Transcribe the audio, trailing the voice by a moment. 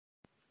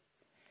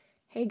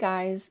Hey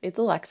guys, it's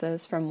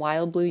Alexis from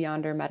Wild Blue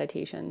Yonder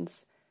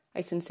Meditations.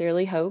 I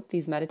sincerely hope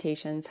these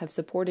meditations have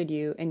supported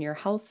you in your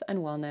health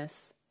and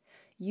wellness.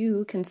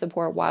 You can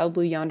support Wild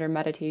Blue Yonder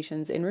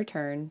Meditations in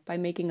return by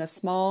making a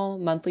small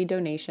monthly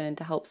donation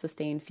to help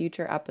sustain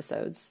future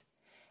episodes.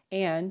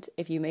 And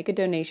if you make a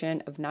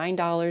donation of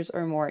 $9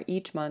 or more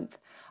each month,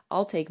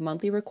 I'll take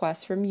monthly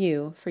requests from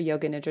you for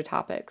Yoga Nidra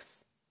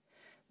topics.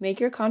 Make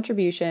your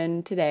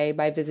contribution today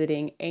by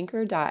visiting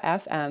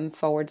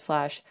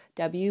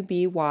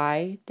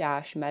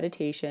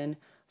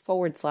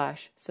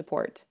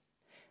anchor.fm/WBY-meditation/support.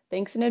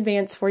 Thanks in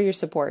advance for your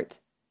support.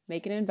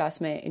 Make an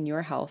investment in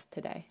your health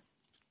today.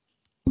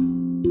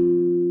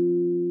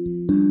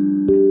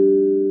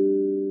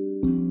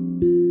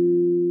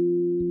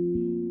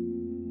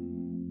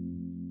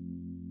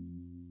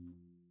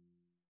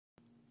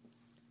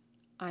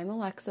 I'm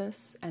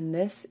Alexis, and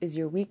this is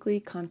your weekly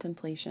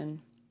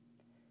contemplation.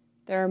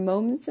 There are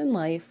moments in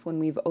life when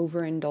we've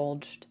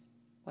overindulged,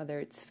 whether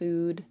it's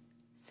food,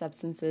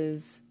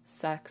 substances,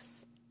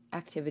 sex,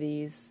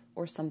 activities,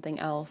 or something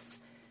else.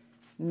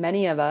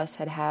 Many of us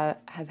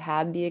have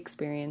had the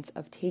experience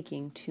of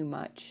taking too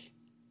much.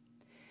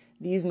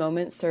 These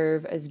moments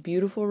serve as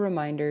beautiful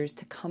reminders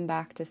to come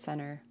back to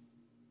center.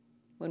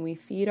 When we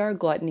feed our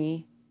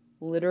gluttony,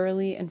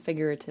 literally and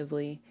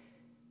figuratively,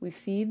 we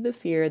feed the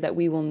fear that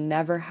we will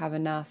never have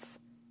enough,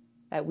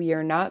 that we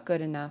are not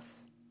good enough.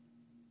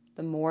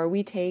 The more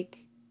we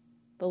take,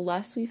 the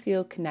less we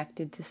feel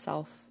connected to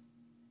self,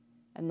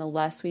 and the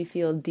less we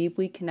feel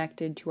deeply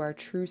connected to our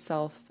true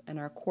self and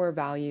our core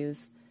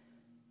values,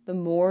 the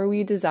more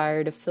we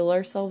desire to fill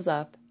ourselves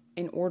up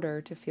in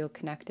order to feel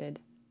connected.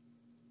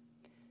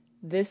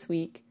 This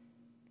week,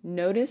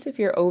 notice if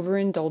you're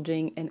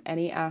overindulging in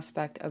any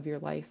aspect of your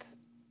life.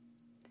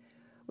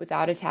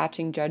 Without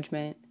attaching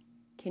judgment,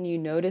 can you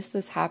notice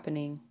this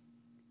happening?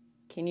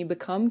 Can you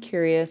become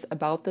curious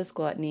about this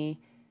gluttony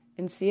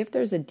and see if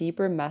there's a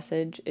deeper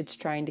message it's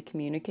trying to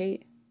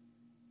communicate?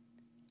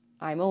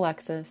 I'm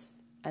Alexis,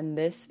 and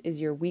this is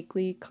your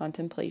weekly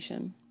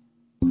contemplation.